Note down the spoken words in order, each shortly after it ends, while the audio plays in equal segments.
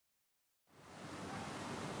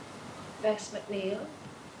Bess McNeill,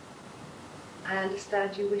 I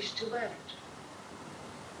understand you wish to wed.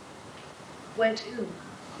 Wed whom?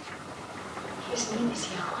 His name is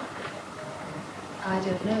Jan. I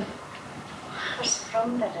don't know. He's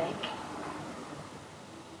from the Rig.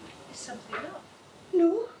 Is something up?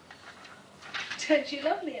 No. Don't you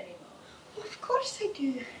love me anymore? Well, of course I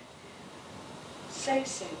do. Say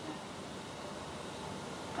so then.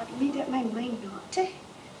 I've made up my mind not to.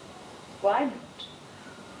 Why not?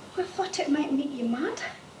 I thought it might make you mad.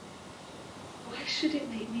 Why should it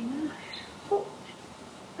make me mad? Well,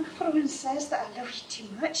 if everyone says that I love you too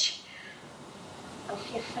much,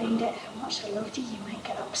 if you find out how much I loved you, you might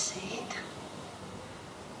get upset.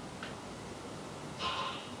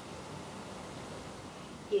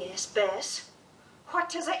 Yes, Bess.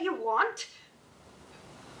 What is it you want?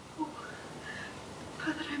 Oh,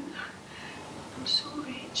 Father, I'm so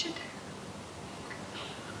wretched.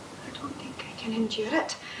 I don't think I can endure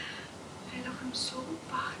it. I love him so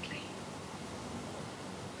badly.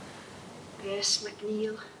 Bess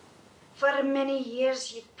McNeill, for many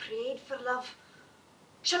years you've prayed for love.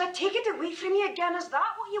 Shall I take it away from you again? Is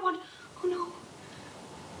that what you want? Oh, no.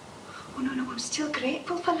 Oh, no, I'm still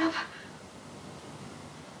grateful for love.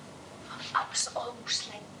 It was almost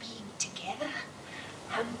like being together,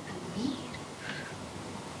 him and me.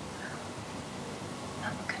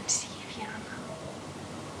 I'm going to see you, Jan.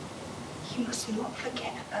 You must not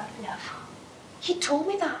forget about love. He told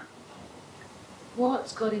me that.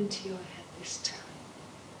 What's got into your head this time?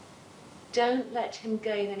 Don't let him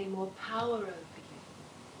gain any more power over you.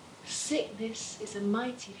 Sickness is a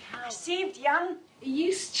mighty power. I saved Jan. Are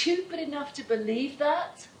you stupid enough to believe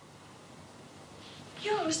that?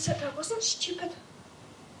 You always said I wasn't stupid.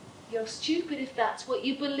 You're stupid if that's what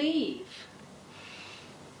you believe.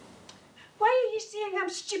 Why are you saying I'm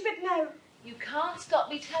stupid now? You can't stop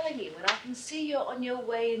me telling you when I can see you're on your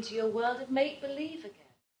way into your world of make-believe again.